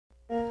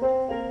Jesus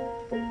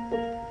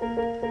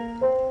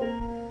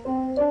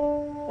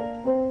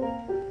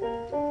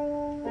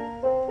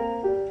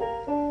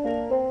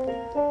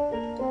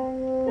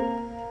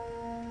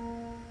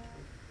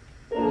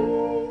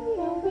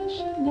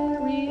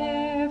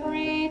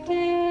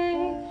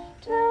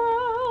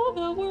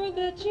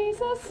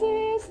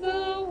is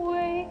the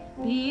way,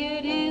 be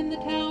it in the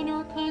town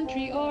or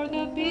country or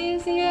the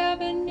busy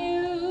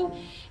avenue,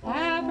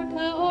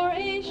 Africa or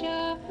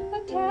Asia,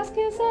 the task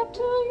is up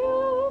to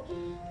you.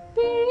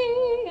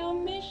 Be a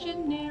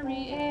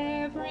missionary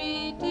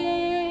every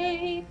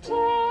day.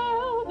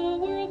 Tell the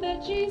world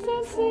that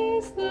Jesus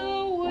is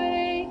the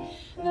way.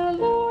 The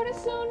Lord is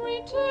soon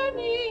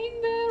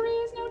returning. There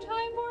is no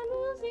time for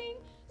losing.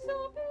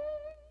 So be.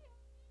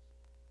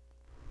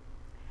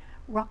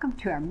 Welcome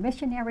to our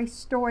missionary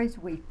stories.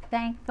 We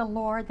thank the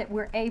Lord that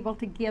we're able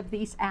to give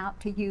these out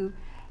to you.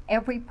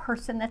 Every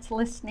person that's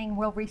listening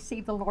will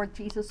receive the Lord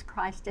Jesus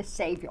Christ as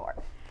Savior.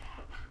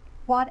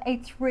 What a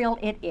thrill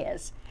it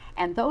is.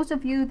 And those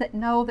of you that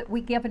know that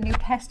we give a New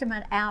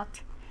Testament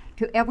out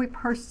to every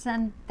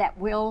person that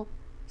will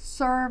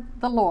serve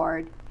the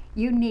Lord,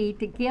 you need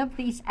to give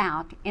these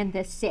out in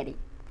this city.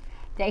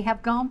 They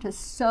have gone to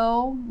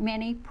so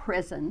many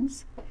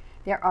prisons.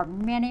 There are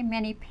many,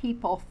 many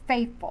people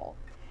faithful.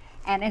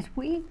 And as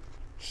we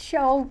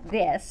show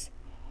this,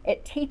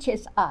 it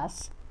teaches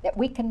us that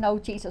we can know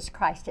Jesus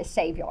Christ as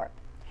Savior.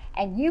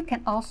 And you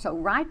can also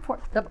write for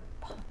the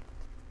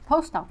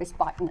post office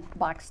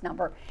box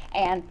number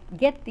and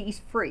get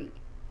these free.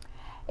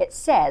 It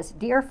says,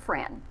 "Dear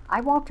friend, I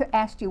want to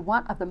ask you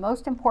one of the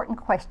most important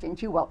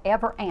questions you will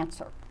ever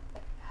answer.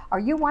 Are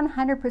you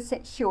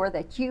 100% sure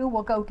that you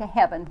will go to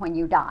heaven when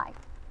you die?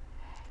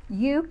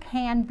 You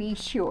can be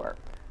sure.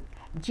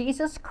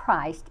 Jesus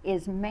Christ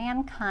is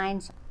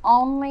mankind's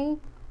only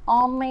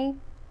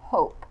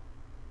hope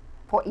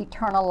for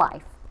eternal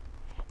life.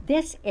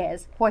 This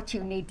is what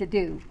you need to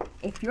do.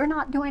 If you're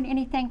not doing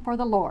anything for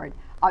the Lord,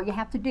 all you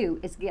have to do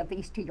is give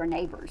these to your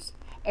neighbors.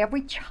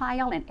 Every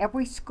child in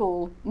every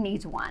school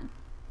needs one.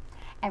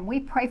 And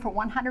we pray for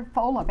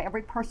 100-fold of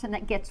every person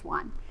that gets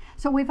one.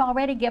 So we've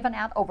already given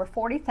out over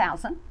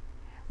 40,000.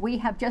 We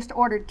have just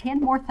ordered 10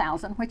 more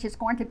thousand, which is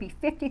going to be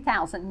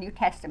 50,000 New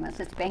Testaments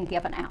that's been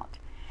given out.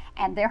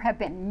 And there have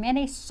been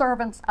many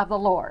servants of the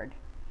Lord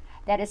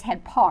that has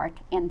had part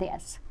in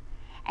this.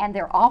 And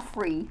they're all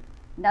free.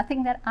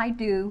 Nothing that I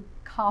do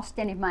costs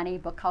any money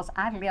because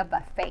I live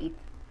by faith.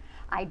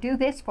 I do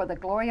this for the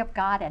glory of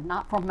God and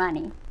not for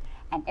money.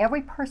 And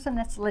every person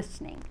that's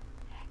listening,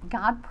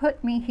 God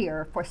put me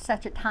here for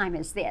such a time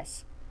as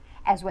this,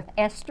 as with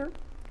Esther,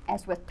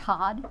 as with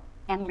Todd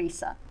and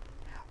Lisa.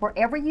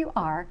 Wherever you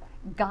are,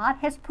 God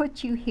has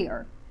put you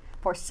here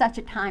for such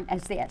a time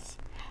as this,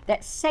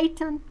 that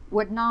Satan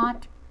would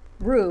not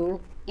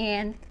rule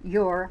in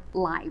your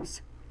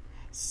lives.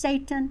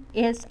 Satan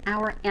is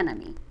our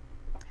enemy.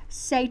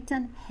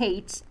 Satan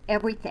hates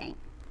everything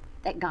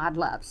that God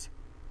loves.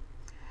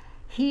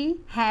 He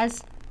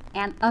has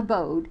an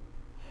abode,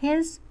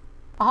 his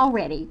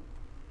already,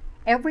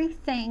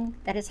 everything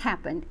that has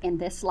happened in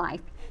this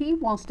life, he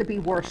wants to be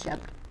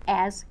worshiped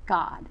as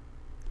God.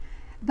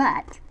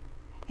 But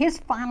his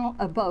final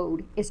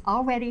abode is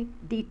already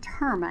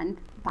determined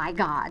by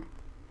God.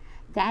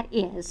 That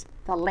is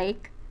the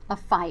lake of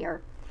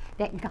fire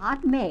that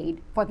God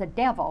made for the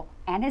devil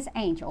and his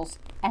angels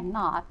and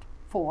not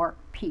for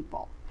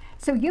people.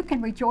 So you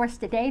can rejoice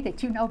today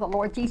that you know the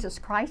Lord Jesus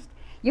Christ.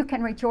 You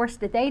can rejoice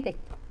today that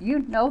you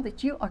know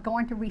that you are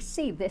going to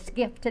receive this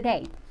gift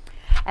today.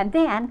 And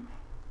then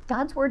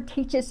God's word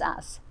teaches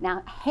us.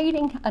 Now,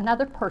 hating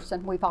another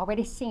person, we've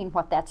already seen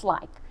what that's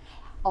like.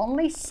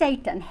 Only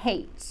Satan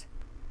hates.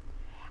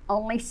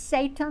 Only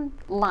Satan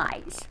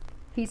lies.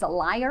 He's a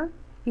liar.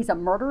 He's a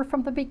murderer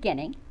from the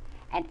beginning.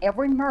 And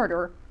every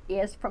murder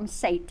is from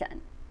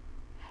Satan.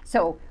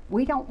 So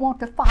we don't want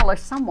to follow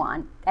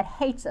someone that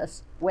hates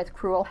us with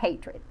cruel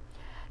hatred.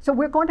 So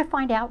we're going to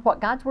find out what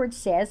God's word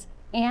says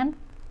in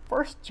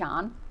 1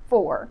 John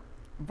 4,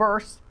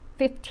 verse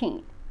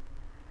 15.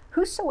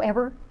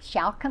 Whosoever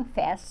shall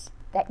confess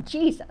that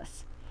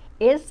Jesus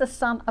is the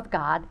Son of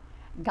God,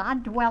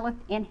 God dwelleth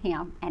in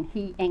him, and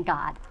he in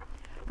God.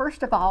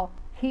 First of all,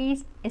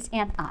 he is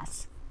in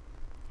us.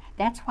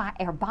 That's why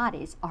our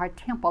bodies are a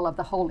temple of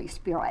the Holy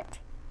Spirit.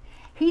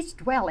 He's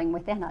dwelling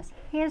within us,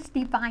 his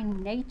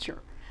divine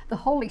nature, the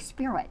Holy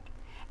Spirit.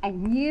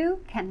 And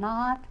you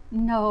cannot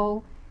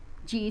know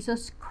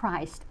Jesus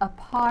Christ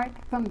apart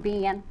from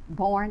being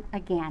born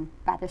again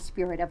by the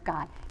Spirit of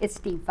God. It's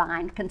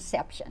divine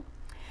conception.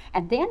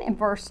 And then in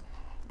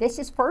this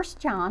is 1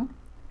 John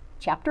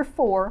chapter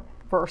 4,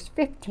 verse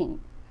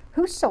 15.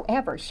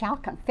 Whosoever shall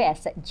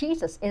confess that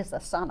Jesus is the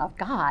Son of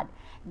God,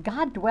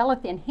 God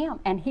dwelleth in him,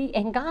 and he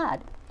in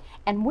God.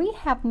 And we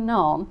have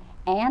known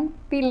and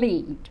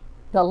believed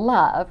the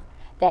love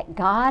that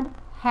God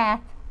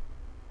hath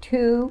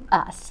to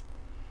us.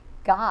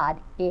 God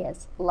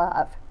is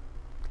love.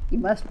 You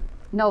must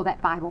know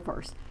that Bible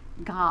verse.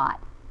 God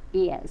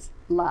is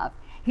love.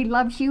 He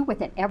loves you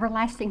with an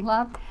everlasting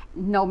love.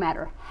 No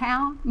matter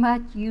how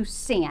much you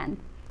sin,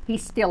 He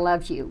still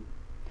loves you.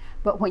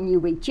 But when you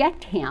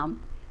reject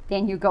him,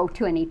 then you go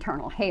to an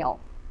eternal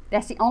hell.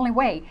 That's the only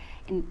way.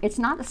 And it's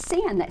not a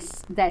sin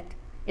that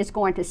is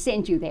going to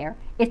send you there.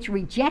 It's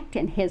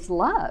rejecting his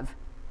love.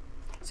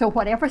 So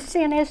whatever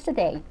sin is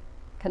today,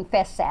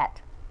 confess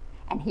that,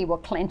 and he will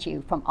cleanse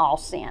you from all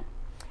sin.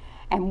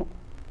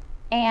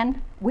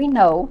 And we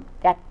know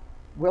that,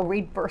 we'll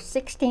read verse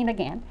 16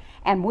 again,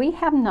 and we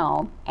have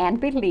known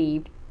and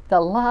believed the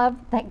love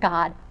that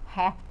God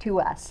hath to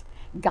us.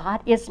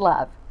 God is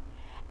love.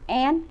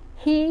 And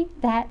he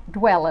that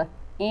dwelleth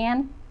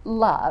in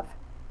love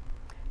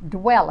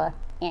dwelleth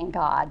in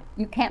God.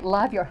 You can't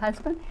love your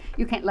husband,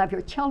 you can't love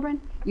your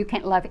children, you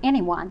can't love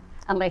anyone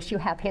unless you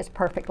have his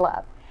perfect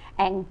love,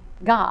 and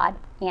God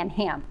in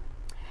him.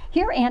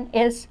 Herein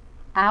is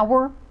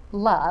our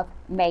love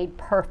made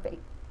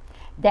perfect,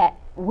 that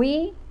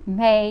we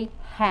may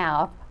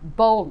have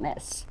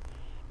boldness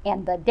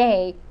in the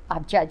day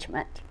of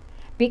judgment.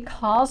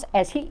 Because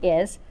as he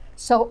is,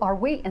 so are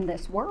we in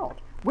this world.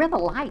 We're the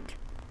light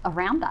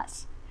around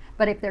us.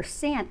 But if there's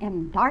sin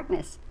and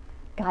darkness,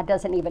 God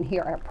doesn't even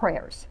hear our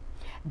prayers.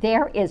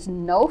 There is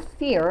no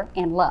fear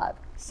in love.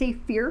 See,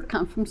 fear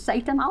comes from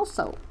Satan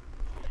also.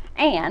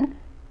 And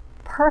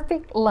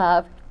perfect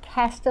love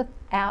casteth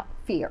out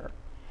fear,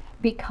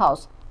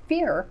 because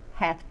fear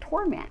hath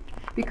torment.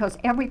 Because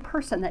every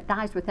person that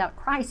dies without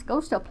Christ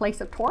goes to a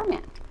place of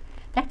torment.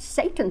 That's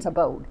Satan's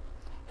abode.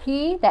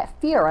 He that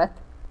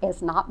feareth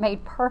is not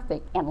made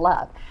perfect in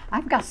love.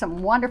 I've got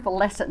some wonderful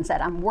lessons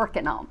that I'm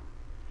working on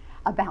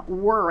about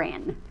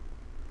worrying.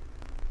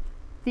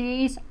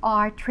 These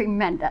are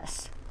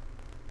tremendous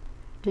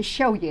to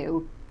show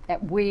you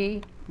that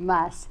we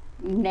must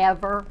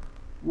never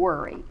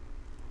worry.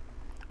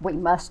 We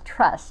must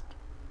trust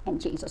in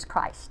Jesus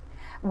Christ.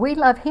 We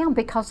love him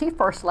because he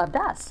first loved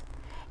us.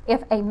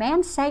 If a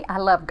man say, I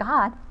love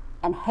God,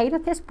 and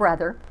hateth his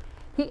brother,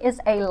 he is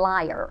a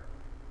liar.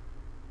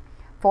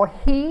 For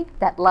he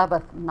that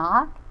loveth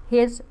not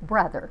his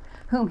brother,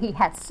 whom he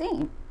hath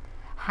seen,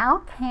 how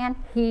can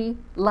he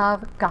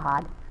love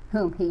God,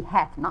 whom he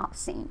hath not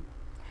seen?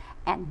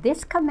 And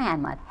this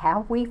commandment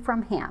have we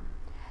from him,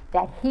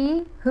 that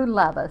he who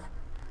loveth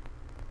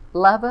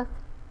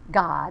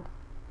God,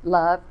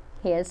 love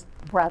his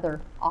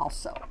brother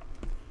also.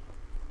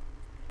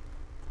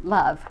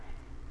 Love.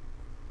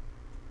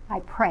 I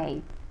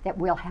pray that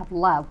we'll have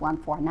love one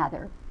for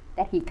another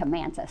that he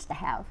commands us to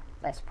have.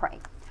 Let's pray.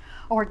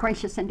 Oh, our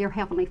gracious and dear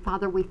Heavenly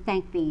Father, we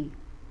thank thee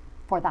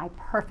for thy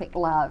perfect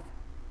love.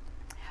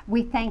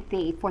 We thank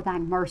thee for thy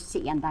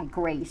mercy and thy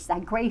grace. Thy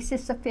grace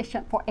is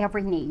sufficient for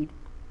every need.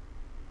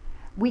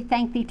 We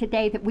thank thee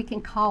today that we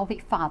can call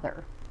thee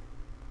Father,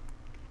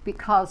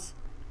 because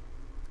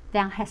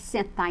thou hast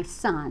sent thy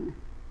Son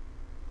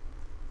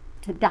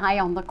to die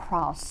on the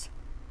cross,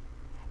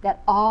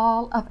 that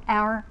all of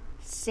our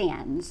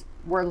sins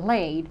were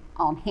laid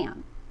on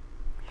him.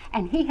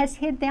 And he has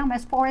hid them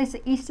as far as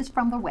the east is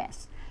from the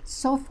west.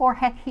 So far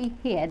hath he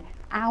hid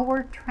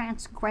our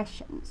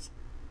transgressions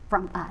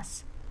from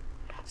us.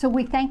 So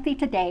we thank thee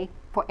today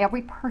for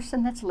every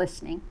person that's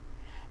listening,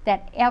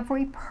 that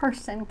every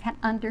person can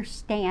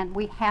understand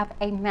we have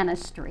a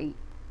ministry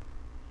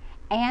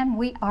and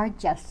we are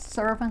just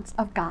servants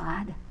of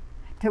God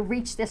to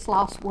reach this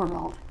lost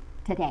world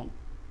today.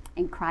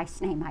 In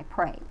Christ's name I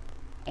pray.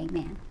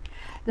 Amen.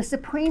 The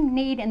supreme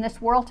need in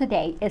this world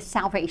today is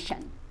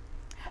salvation.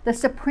 The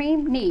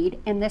supreme need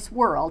in this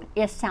world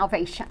is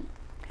salvation.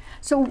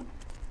 So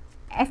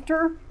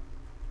after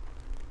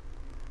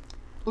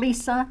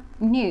Lisa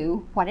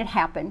knew what had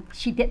happened,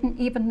 she didn't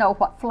even know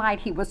what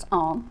flight he was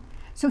on.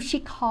 So she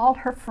called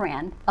her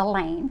friend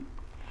Elaine,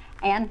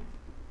 and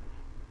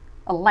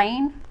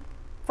Elaine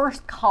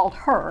first called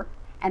her,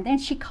 and then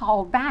she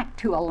called back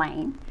to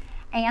Elaine,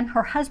 and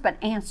her husband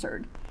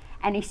answered,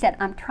 and he said,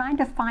 I'm trying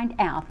to find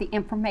out the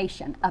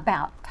information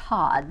about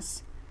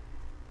Todd's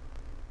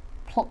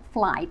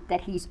flight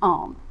that he's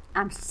on.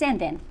 I'm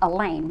sending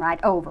Elaine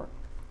right over.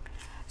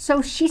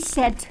 So she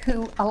said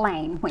to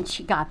Elaine when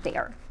she got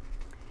there,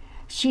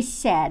 she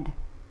said,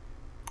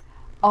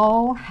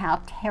 oh,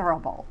 how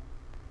terrible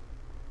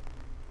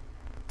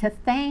to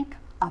think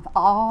of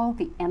all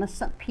the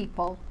innocent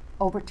people,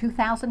 over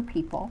 2,000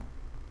 people,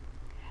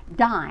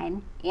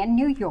 dying in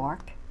New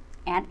York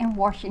and in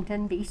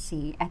Washington,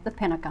 D.C. at the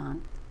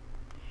Pentagon,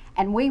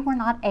 and we were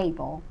not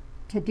able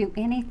to do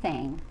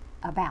anything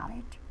about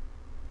it.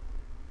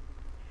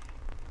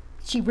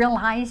 She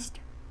realized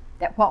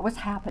that what was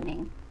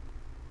happening,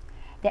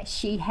 that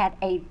she had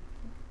a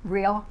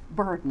real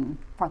burden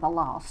for the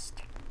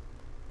lost.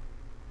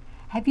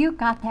 Have you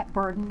got that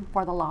burden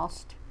for the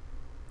lost?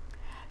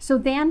 So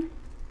then,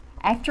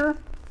 after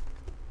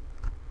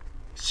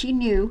she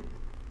knew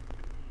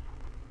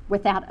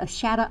without a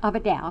shadow of a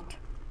doubt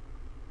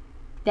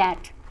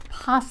that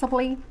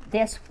possibly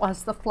this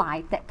was the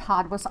flight that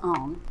Todd was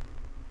on,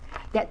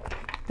 that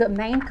the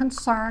main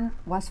concern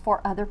was for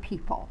other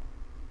people,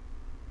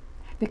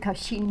 because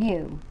she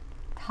knew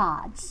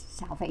Todd's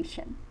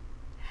salvation.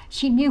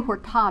 She knew where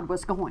Todd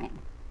was going.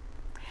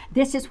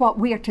 This is what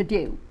we are to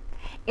do.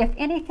 If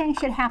anything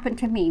should happen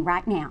to me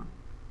right now,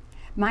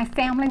 my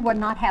family would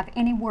not have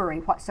any worry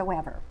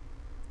whatsoever,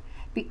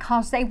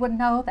 because they would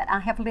know that I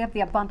have lived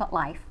the abundant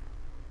life,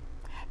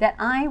 that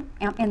I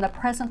am in the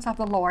presence of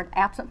the Lord,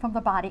 absent from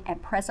the body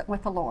and present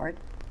with the Lord,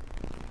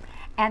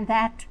 and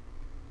that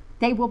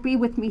they will be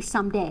with me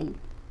someday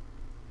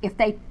if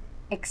they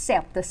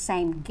accept the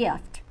same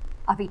gift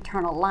of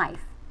eternal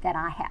life that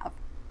I have.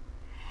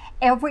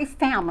 Every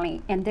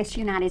family in this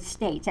United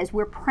States, as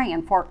we're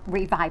praying for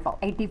revival,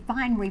 a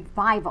divine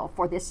revival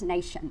for this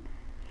nation,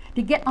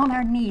 to get on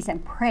our knees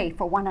and pray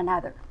for one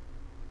another.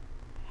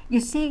 You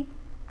see,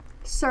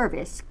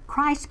 service,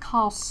 Christ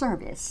calls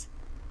service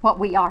what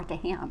we are to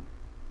him.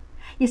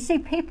 You see,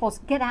 people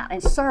get out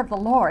and serve the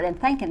Lord and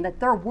thinking that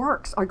their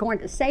works are going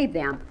to save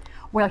them.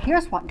 Well,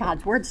 here's what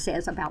God's word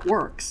says about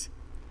works.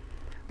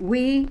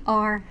 We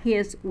are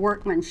his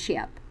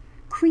workmanship,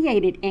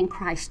 created in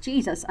Christ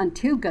Jesus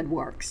unto good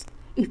works.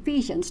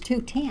 Ephesians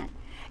 2:10.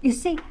 You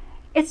see,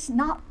 it's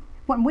not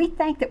when we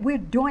think that we're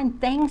doing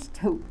things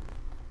to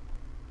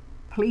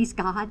please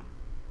God,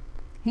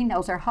 he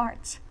knows our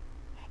hearts.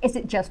 Is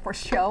it just for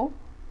show?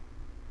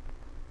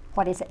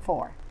 What is it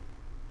for?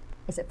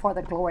 Is it for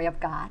the glory of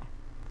God?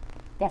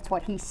 That's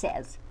what he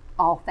says.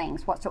 All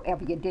things,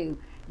 whatsoever you do,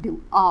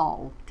 do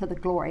all to the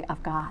glory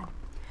of God.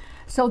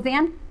 So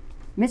then,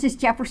 Mrs.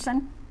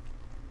 Jefferson,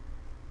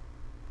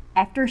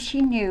 after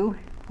she knew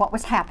what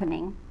was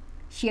happening,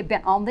 she had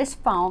been on this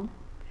phone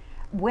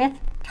with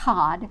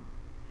Todd,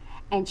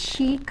 and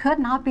she could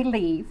not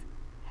believe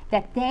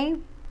that they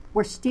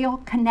were still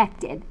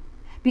connected,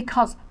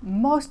 because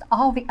most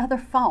all the other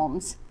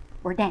phones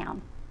were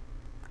down.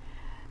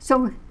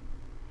 So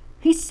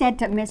he said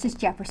to Mrs.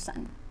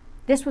 Jefferson,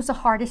 this was the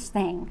hardest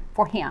thing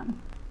for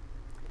him.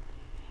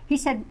 He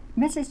said,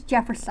 Mrs.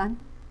 Jefferson,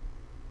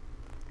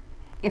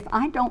 if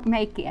I don't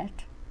make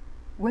it,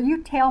 will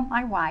you tell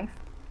my wife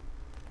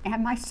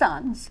and my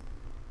sons,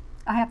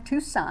 I have 2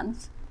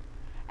 sons,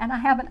 and I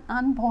have an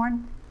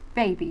unborn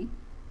baby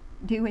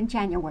due in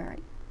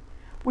January.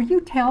 Will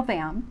you tell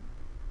them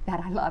that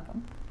I love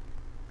them?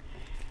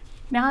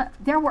 Now,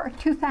 there were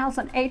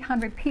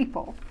 2,800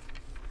 people,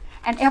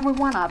 and every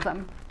one of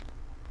them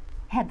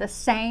had the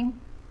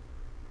same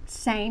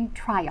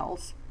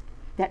trials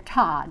that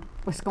Todd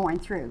was going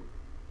through.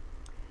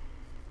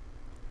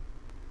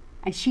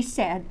 And she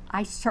said,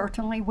 I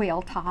certainly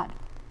will, Todd.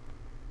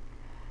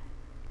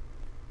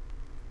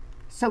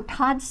 So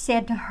Todd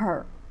said to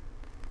her,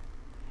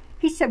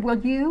 he said,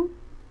 will you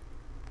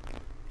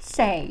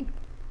say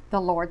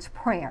the Lord's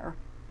Prayer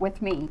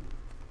with me?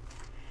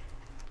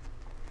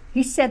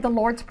 He said the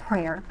Lord's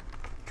Prayer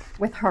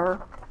with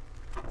her,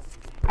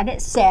 and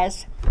it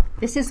says,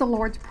 this is the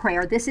Lord's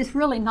Prayer. This is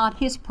really not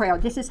his prayer.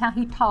 This is how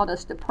he taught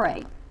us to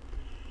pray.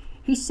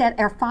 He said,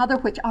 Our Father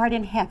which art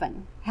in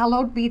heaven,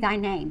 hallowed be thy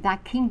name. Thy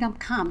kingdom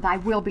come, thy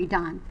will be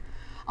done,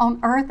 on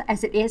earth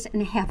as it is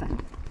in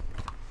heaven.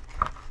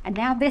 And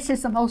now this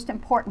is the most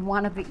important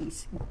one of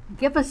these.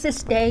 Give us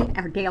this day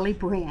our daily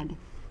bread.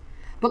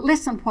 But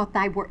listen what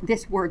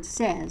this word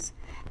says.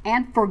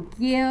 And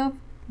forgive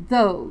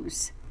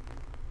those.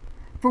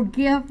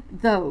 Forgive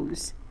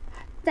those.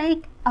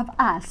 Think of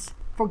us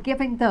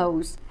forgiving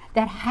those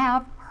that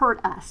have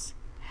hurt us.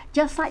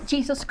 Just like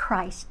Jesus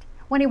Christ,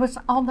 when he was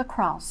on the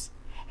cross,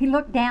 he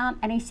looked down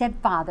and he said,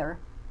 Father,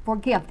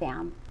 forgive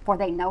them, for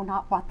they know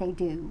not what they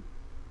do.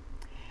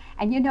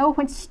 And you know,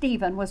 when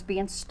Stephen was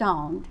being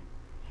stoned,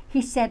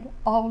 he said,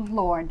 O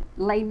Lord,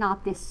 lay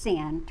not this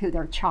sin to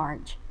their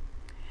charge.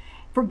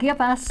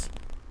 Forgive us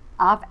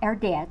of our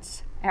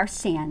debts, our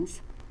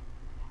sins,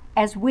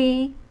 as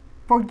we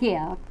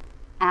forgive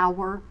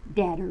our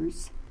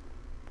debtors.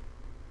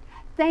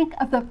 Think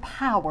of the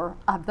power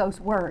of those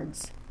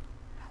words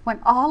when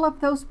all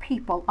of those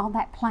people on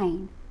that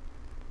plane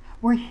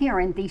were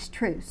hearing these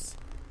truths.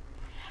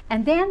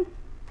 And then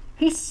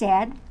he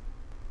said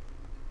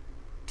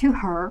to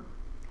her,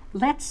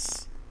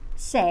 let's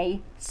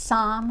say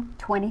Psalm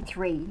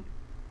 23.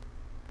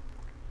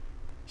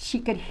 She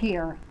could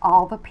hear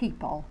all the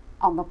people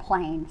on the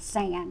plane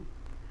saying,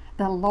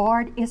 the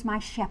Lord is my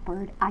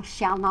shepherd, I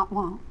shall not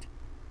want.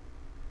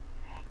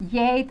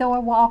 Yea, though I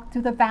walk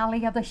through the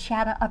valley of the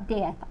shadow of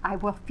death, I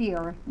will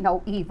fear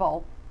no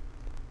evil,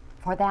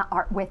 for thou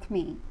art with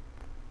me.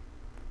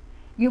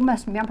 You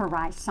must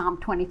memorize Psalm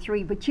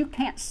 23, but you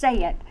can't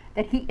say it,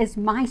 that he is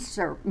my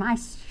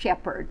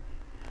shepherd.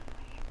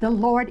 The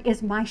Lord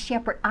is my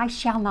shepherd, I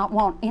shall not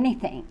want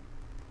anything,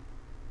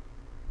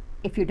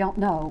 if you don't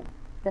know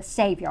the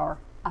Savior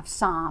of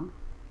Psalm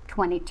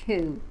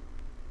 22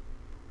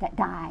 that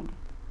died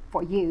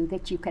for you,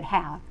 that you could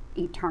have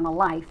eternal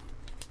life.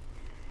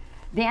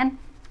 Then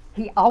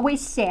he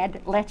always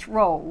said, let's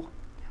roll,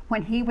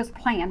 when he was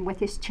playing with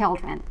his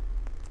children.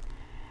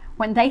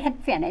 When they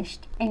had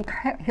finished,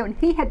 when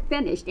he had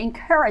finished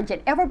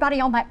encouraging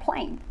everybody on that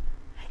plane.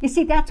 You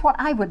see, that's what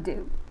I would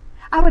do.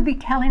 I would be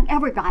telling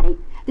everybody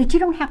that you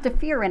don't have to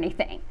fear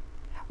anything.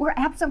 We're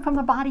absent from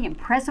the body and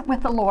present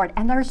with the Lord,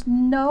 and there's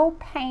no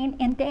pain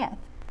in death.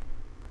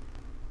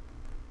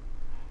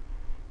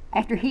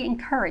 after he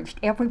encouraged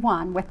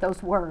everyone with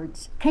those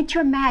words. Can't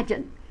you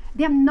imagine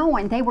them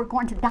knowing they were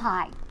going to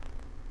die?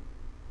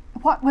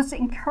 What was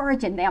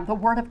encouraging them? The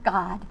Word of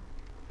God.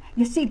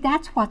 You see,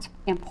 that's what's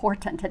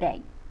important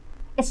today.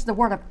 It's the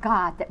Word of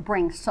God that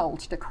brings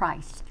souls to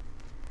Christ.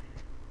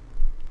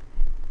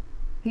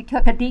 He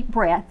took a deep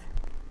breath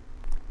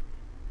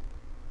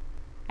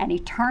and he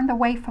turned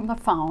away from the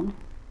phone,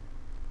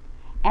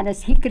 and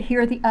as he could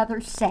hear the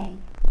others say,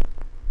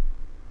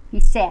 he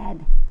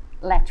said,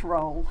 "Let's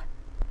roll."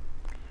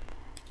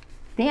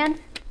 Then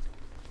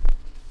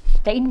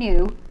they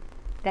knew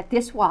that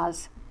this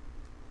was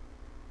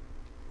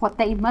what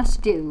they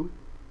must do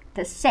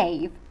to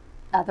save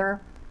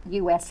other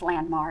U.S.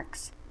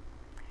 landmarks.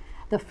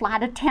 The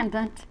flight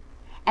attendant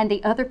and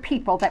the other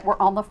people that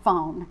were on the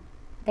phone,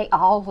 they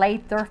all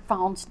laid their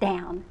phones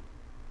down,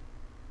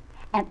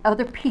 and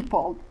other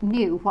people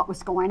knew what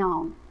was going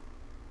on.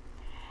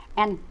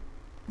 And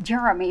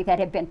Jeremy, that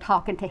had been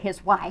talking to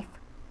his wife,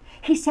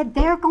 he said,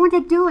 "They're going to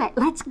do it.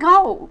 Let's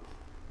go."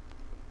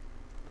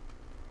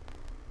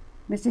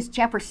 Mrs.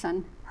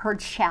 Jefferson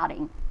heard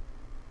shouting.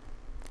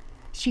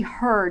 She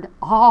heard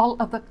all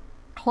of the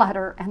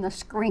clutter and the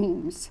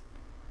screams,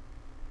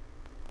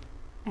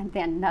 and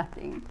then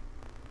nothing.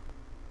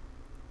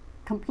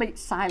 Complete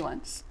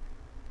silence.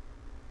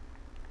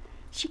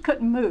 She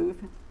couldn't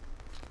move.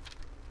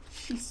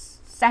 She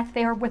sat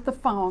there with the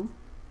phone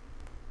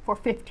for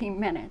 15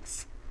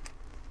 minutes.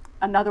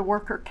 Another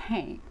worker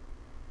came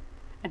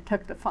and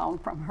took the phone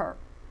from her.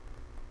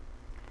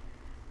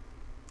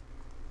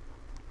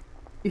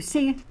 You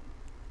see,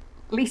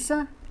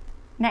 Lisa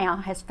now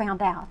has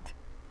found out.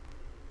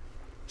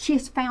 She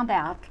has found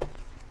out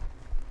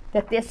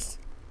that this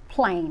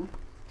plane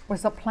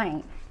was a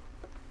plane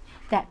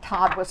that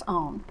Todd was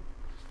on.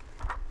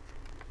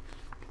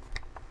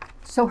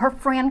 So her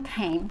friend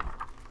came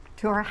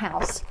to her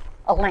house,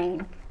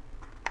 Elaine,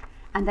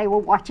 and they were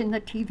watching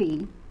the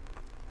TV,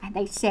 and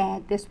they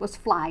said this was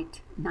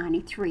Flight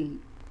 93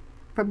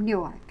 from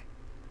Newark.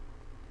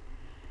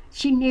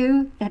 She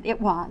knew that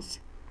it was,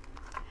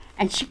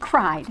 and she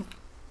cried.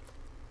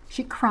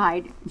 She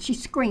cried, and she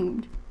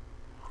screamed.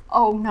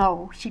 Oh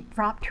no, she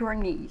dropped to her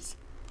knees.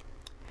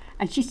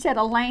 And she said,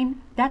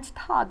 "Elaine, that's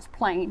Todd's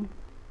plane."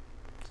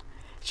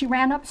 She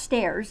ran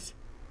upstairs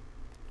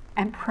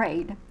and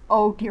prayed,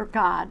 "Oh dear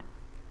God,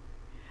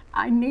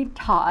 I need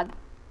Todd.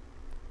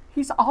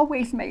 He's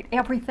always made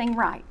everything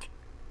right."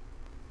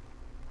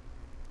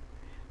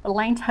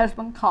 Elaine's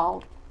husband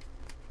called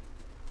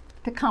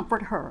to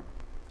comfort her.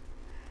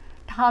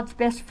 Todd's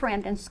best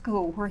friend in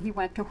school, where he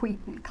went to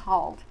Wheaton,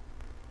 called.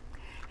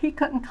 He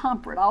couldn't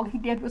comfort. All he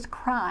did was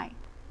cry.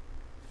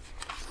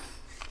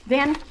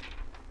 Then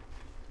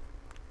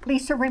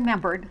Lisa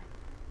remembered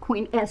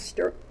Queen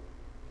Esther.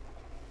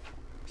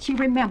 She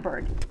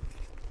remembered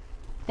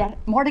that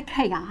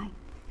Mordecai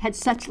had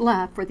such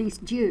love for these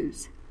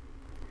Jews.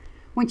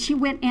 When she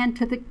went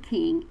into the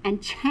king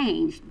and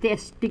changed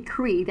this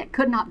decree that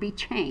could not be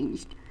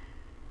changed,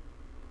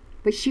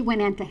 but she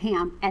went into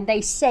him, and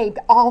they saved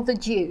all the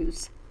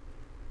Jews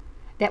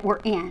that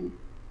were in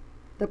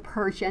the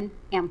Persian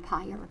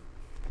Empire.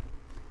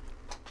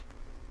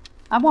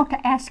 I want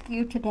to ask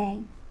you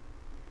today,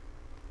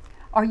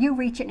 are you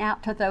reaching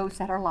out to those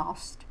that are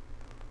lost?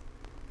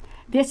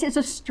 This is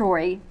a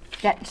story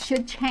that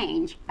should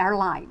change our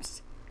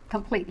lives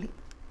completely.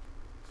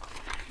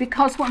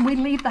 Because when we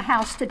leave the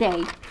house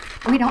today,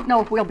 we don't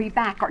know if we'll be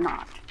back or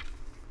not.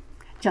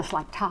 Just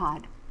like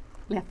Todd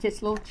left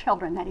his little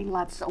children that he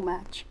loved so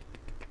much.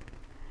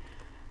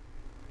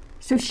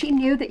 So she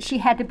knew that she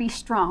had to be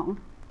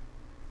strong.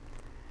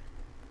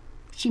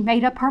 She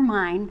made up her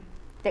mind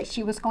that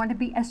she was going to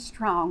be as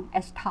strong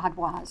as Todd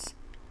was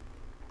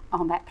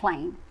on that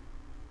plane.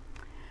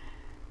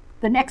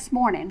 The next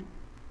morning,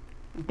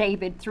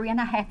 David,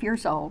 3.5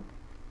 years old,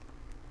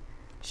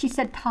 she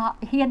said Todd,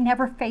 he had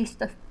never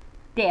faced a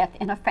death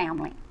in a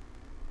family.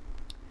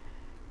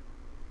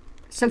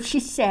 So she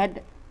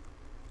said,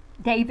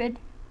 "David,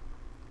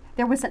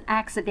 there was an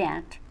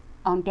accident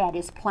on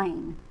Daddy's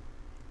plane,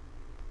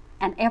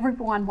 and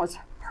everyone was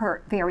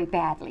hurt very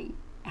badly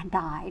and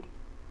died."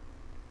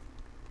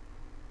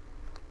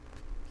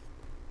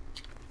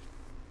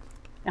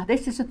 Now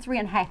this is a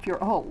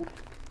 3.5-year-old.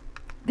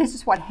 This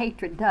is what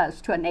hatred does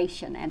to a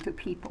nation and to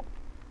people.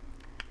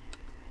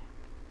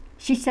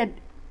 She said,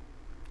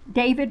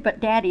 "David, but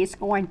Daddy is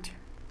going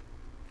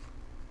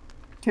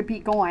to be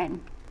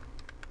going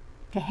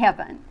to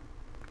heaven.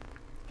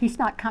 He's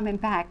not coming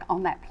back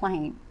on that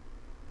plane.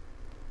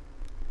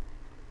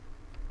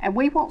 And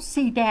we won't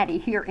see Daddy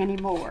here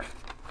anymore.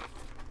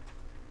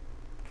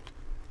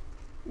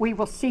 We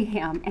will see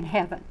him in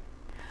heaven."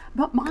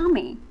 "But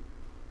Mommy,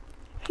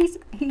 he's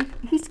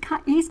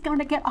going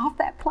to get off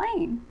that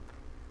plane."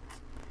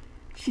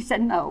 She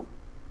said, "No."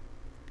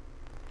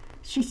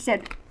 She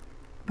said,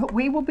 "But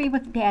we will be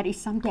with Daddy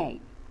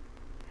someday.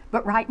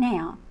 But right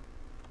now,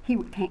 he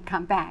can't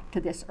come back to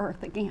this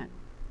earth again."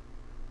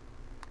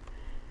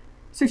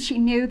 So she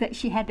knew that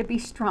she had to be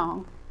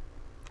strong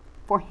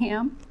for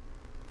him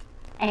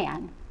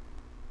and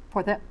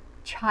for the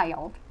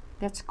child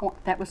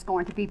that was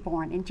going to be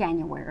born in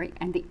January,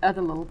 and the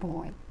other little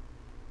boy.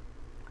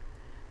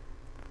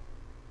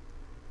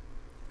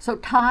 So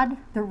Todd,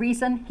 the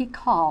reason he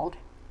called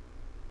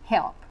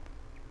help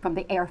from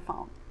the air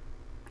phone,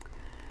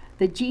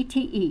 the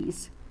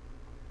GTE's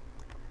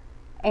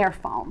air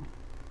phone,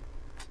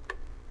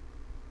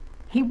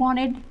 he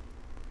wanted,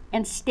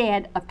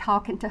 instead of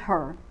talking to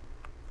her,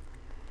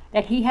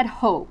 that he had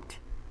hoped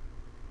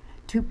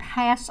to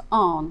pass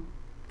on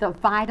the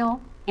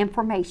vital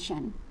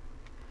information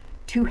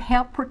to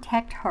help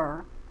protect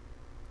her,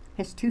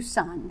 his two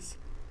sons,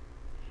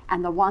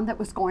 and the one that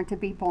was going to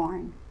be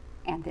born,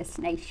 and this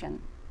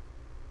nation.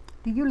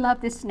 Do you love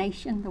this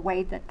nation the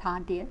way that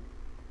Todd did?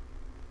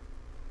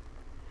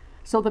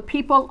 So the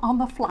people on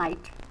the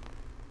flight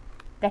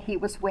that he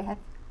was with,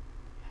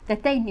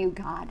 that they knew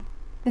God,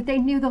 that they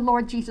knew the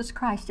Lord Jesus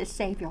Christ as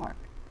Savior.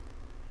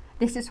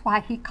 This is why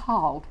he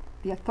called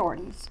the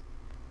authorities.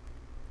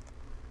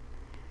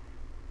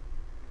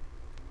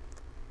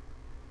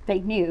 They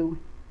knew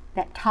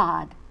that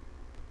Todd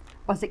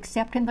was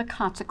accepting the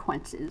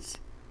consequences,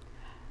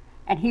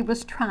 and he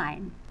was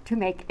trying to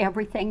make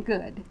everything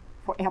good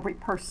for every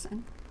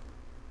person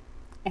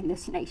in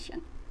this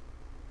nation.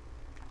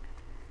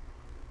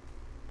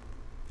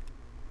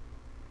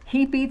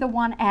 He be the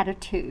one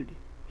attitude.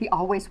 He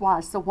always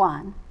was the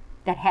one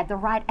that had the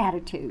right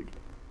attitude.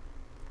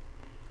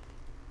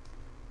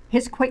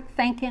 His quick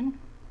thinking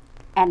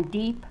and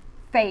deep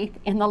faith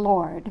in the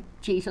Lord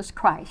Jesus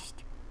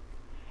Christ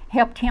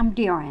helped him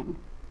during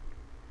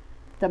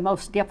the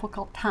most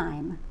difficult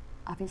time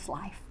of his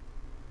life.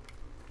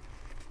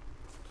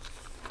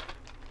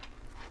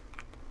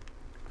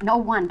 No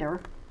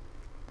wonder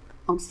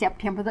on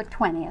September the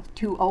 20th,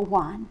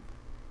 2001,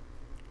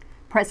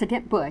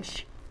 President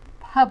Bush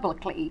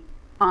publicly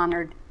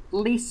honored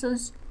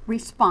Lisa's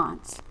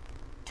response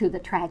to the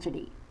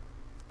tragedy.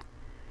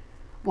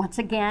 Once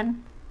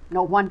again,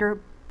 no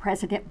wonder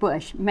President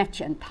Bush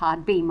mentioned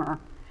Todd Beamer,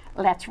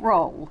 "Let's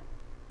roll,"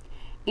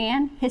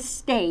 in his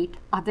State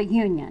of the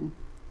Union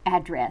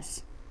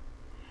address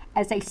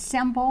as a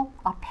symbol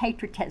of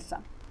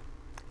patriotism,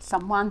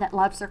 someone that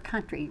loves their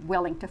country,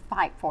 willing to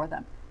fight for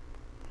them.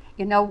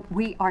 You know,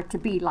 we are to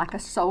be like a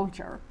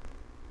soldier.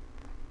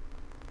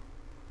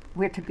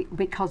 We're to be,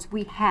 because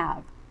we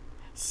have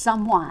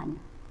someone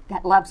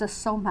that loves us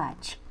so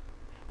much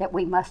that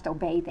we must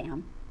obey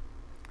them.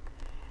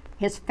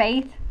 His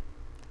faith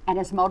and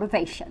his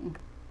motivation,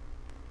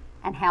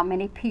 and how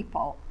many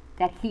people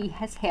that he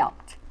has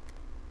helped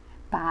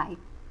by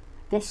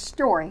this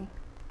story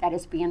that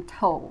is being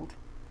told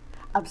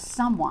of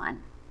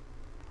someone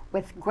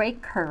with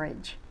great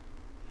courage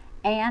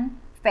and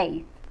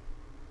faith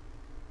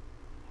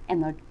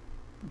in the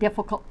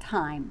difficult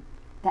time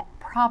that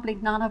probably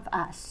none of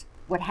us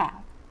would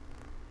have.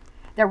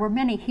 There were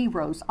many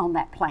heroes on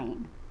that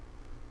plane.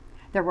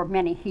 There were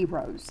many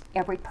heroes.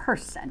 Every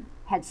person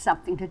had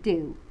something to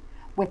do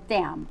with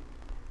them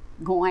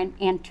going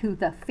into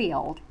the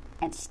field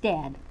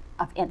instead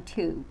of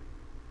into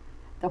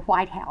the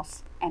White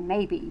House, and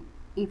maybe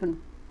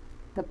even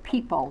the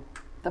people,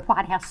 the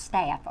White House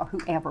staff, or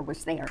whoever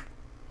was there.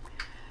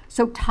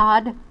 So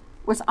Todd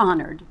was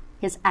honored.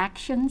 His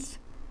actions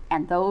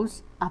and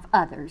those of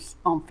others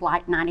on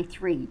Flight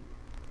 93,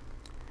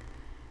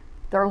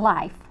 their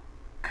life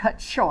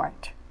cut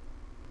short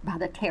by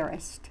the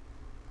terrorists,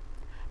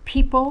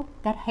 people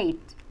that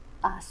hate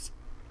us.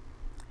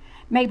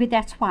 Maybe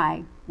that's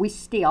why we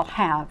still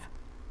have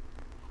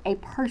a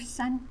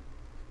person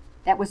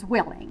that was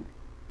willing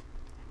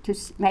to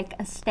make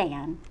a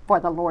stand for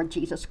the Lord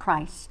Jesus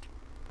Christ.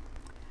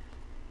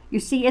 You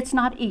see, it's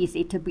not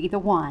easy to be the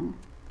one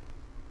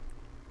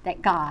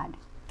that God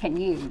can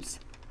use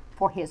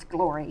for his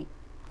glory.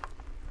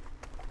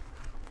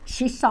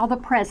 She saw the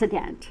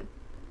president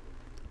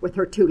with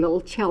her two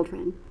little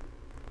children,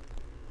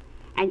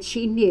 and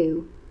she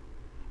knew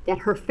that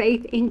her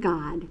faith in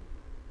God,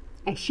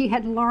 as she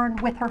had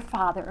learned with her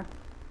father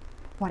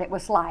what it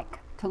was like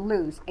to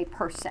lose a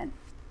person,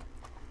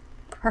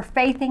 her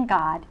faith in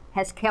God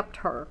has kept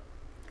her.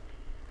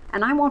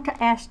 And I want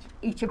to ask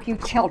each of you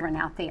children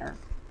out there,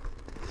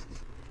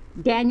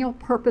 Daniel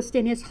purposed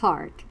in his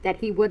heart that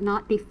he would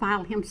not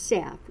defile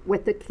himself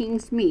with the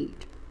king's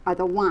meat or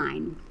the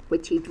wine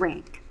which he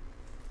drank.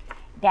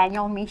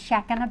 Daniel,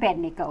 Meshach, and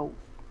Abednego,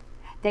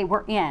 they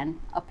were in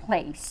a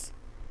place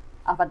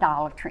of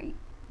idolatry.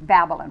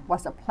 Babylon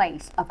was a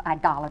place of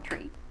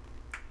idolatry.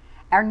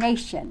 Our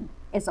nation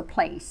is a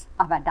place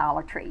of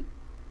idolatry.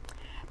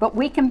 But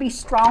we can be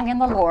strong in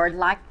the Lord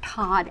like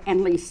Todd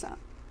and Lisa.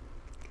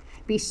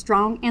 Be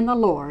strong in the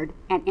Lord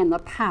and in the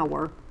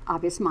power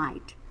of his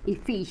might.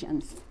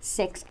 Ephesians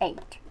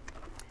 6:8.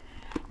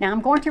 Now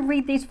I'm going to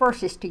read these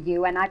verses to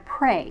you, and I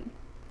pray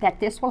that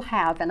this will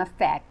have an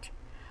effect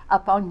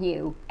upon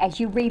you as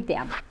you read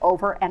them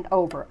over and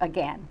over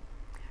again.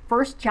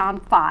 1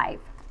 John 5.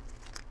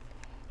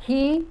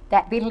 He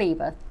that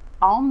believeth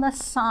on the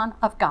Son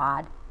of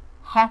God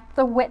hath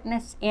the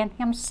witness in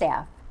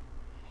himself.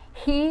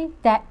 He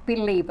that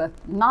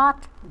believeth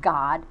not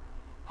God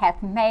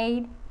hath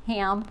made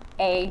him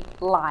a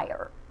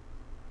liar.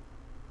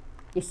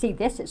 You see,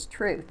 this is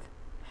truth.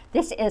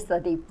 This is the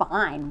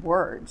divine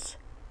words.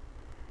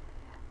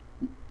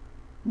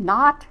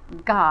 Not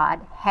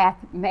God hath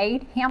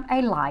made him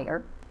a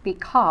liar,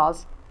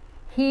 because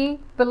he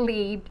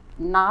believed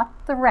not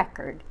the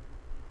record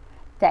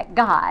that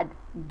God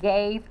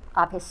gave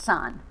of his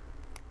Son.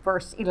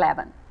 Verse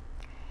 11.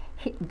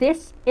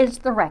 This is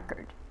the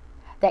record,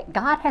 that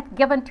God hath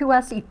given to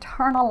us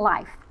eternal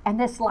life, and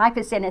this life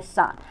is in his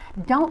Son.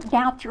 Don't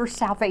doubt your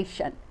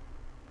salvation.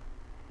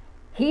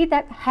 He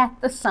that hath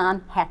the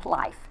Son hath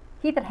life.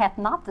 He that hath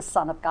not the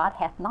Son of God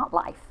hath not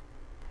life.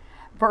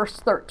 Verse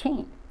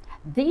 13.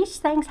 These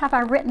things have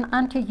I written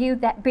unto you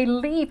that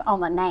believe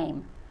on the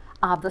name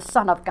of the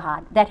Son of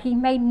God, that he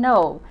may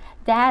know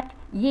that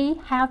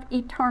ye have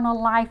eternal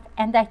life,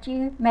 and that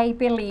you may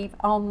believe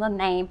on the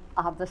name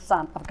of the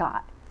Son of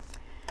God.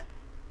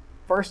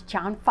 1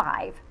 John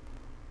 5,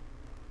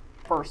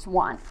 verse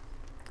 1.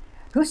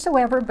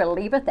 Whosoever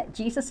believeth that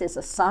Jesus is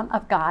the Son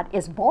of God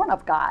is born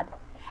of God,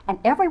 and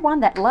every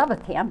one that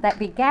loveth him that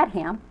begat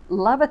him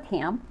loveth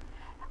him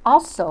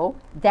also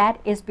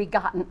that is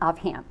begotten of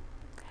him.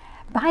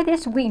 By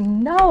this we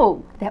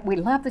know that we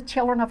love the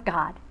children of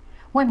God,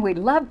 when we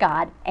love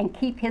God and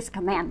keep his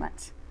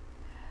commandments.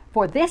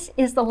 For this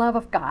is the love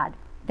of God,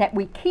 that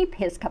we keep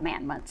his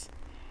commandments,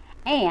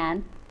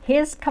 and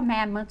his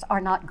commandments are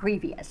not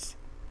grievous.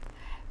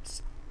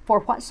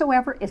 For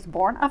whatsoever is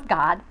born of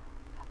God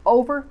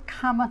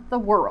overcometh the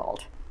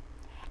world.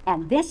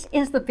 And this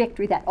is the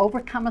victory that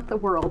overcometh the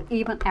world,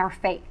 even our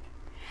faith.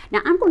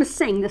 Now I'm going to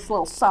sing this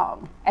little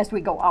song as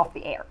we go off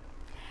the air.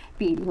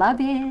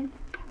 Beloved,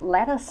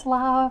 let us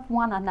love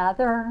one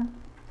another,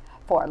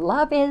 for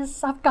love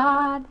is of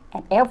God,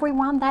 and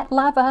everyone that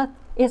loveth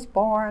is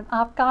born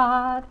of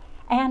God,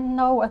 and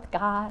knoweth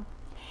God.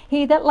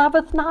 He that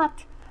loveth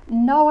not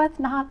knoweth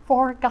not,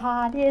 for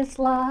God is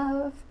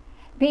love.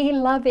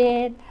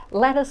 Beloved,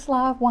 let us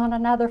love one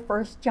another.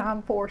 1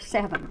 John 4,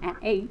 7 and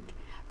 8.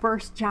 1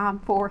 John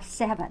 4,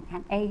 7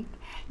 and 8.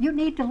 You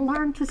need to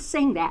learn to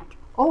sing that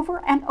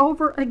over and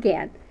over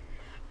again.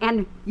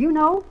 And you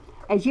know,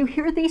 as you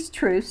hear these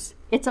truths,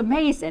 it's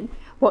amazing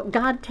what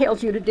God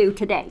tells you to do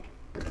today.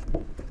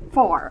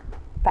 For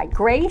by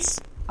grace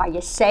are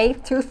you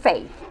saved through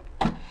faith,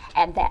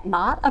 and that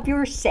not of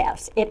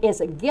yourselves. It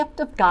is a gift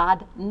of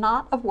God,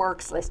 not of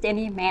works, lest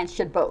any man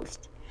should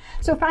boast.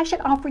 So if I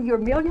should offer you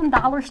 $1 million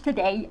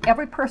today,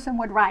 every person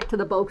would write to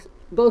the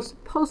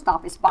post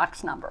office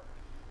box number,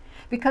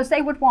 because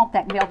they would want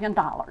that $1 million.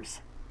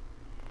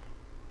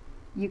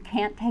 You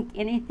can't take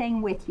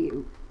anything with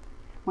you.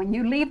 When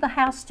you leave the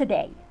house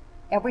today,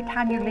 every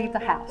time you leave the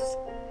house,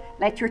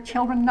 let your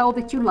children know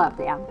that you love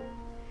them.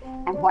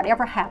 And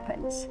whatever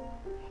happens,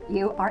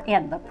 you are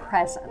in the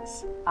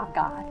presence of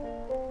God.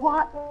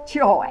 What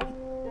joy!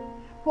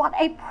 What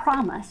a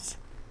promise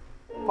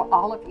for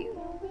all of you.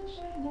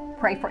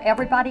 Pray for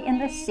everybody in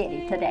this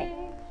city today.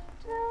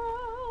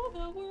 Tell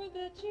the world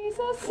that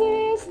Jesus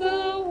is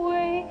the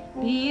way,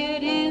 be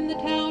it in the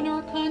town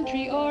or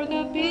country or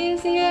the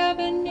busy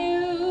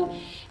avenue,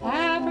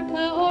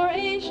 Africa or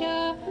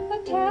Asia,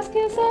 the task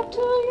is up to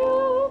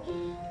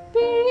you.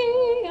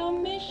 Be a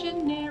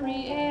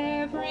missionary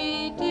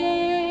every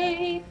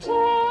day.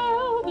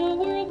 Tell the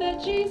world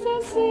that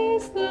Jesus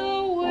is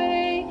the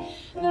way.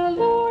 The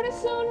Lord is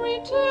soon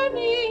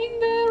returning.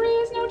 There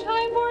is no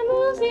time for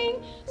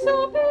losing.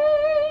 So be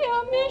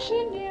a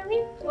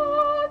missionary,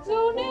 God's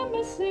own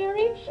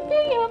emissary.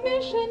 Be a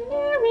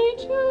missionary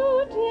too.